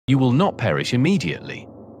you will not perish immediately.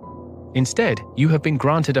 Instead, you have been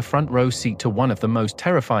granted a front row seat to one of the most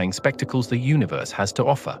terrifying spectacles the universe has to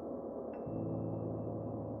offer.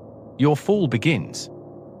 Your fall begins.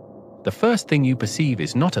 The first thing you perceive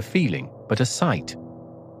is not a feeling, but a sight.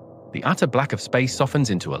 The utter black of space softens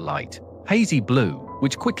into a light, hazy blue,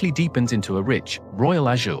 which quickly deepens into a rich, royal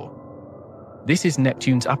azure. This is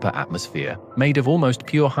Neptune's upper atmosphere, made of almost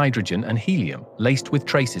pure hydrogen and helium, laced with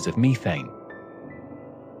traces of methane.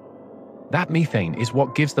 That methane is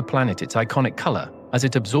what gives the planet its iconic color, as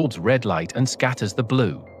it absorbs red light and scatters the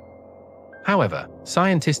blue. However,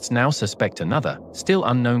 scientists now suspect another, still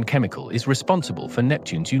unknown chemical is responsible for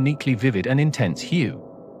Neptune's uniquely vivid and intense hue.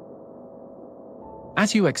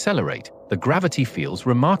 As you accelerate, the gravity feels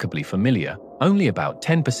remarkably familiar, only about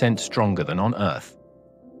 10% stronger than on Earth.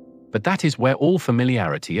 But that is where all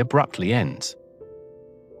familiarity abruptly ends.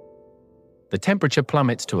 The temperature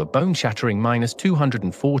plummets to a bone-shattering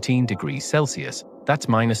 -214 degrees Celsius, that's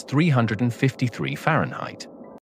 -353 Fahrenheit.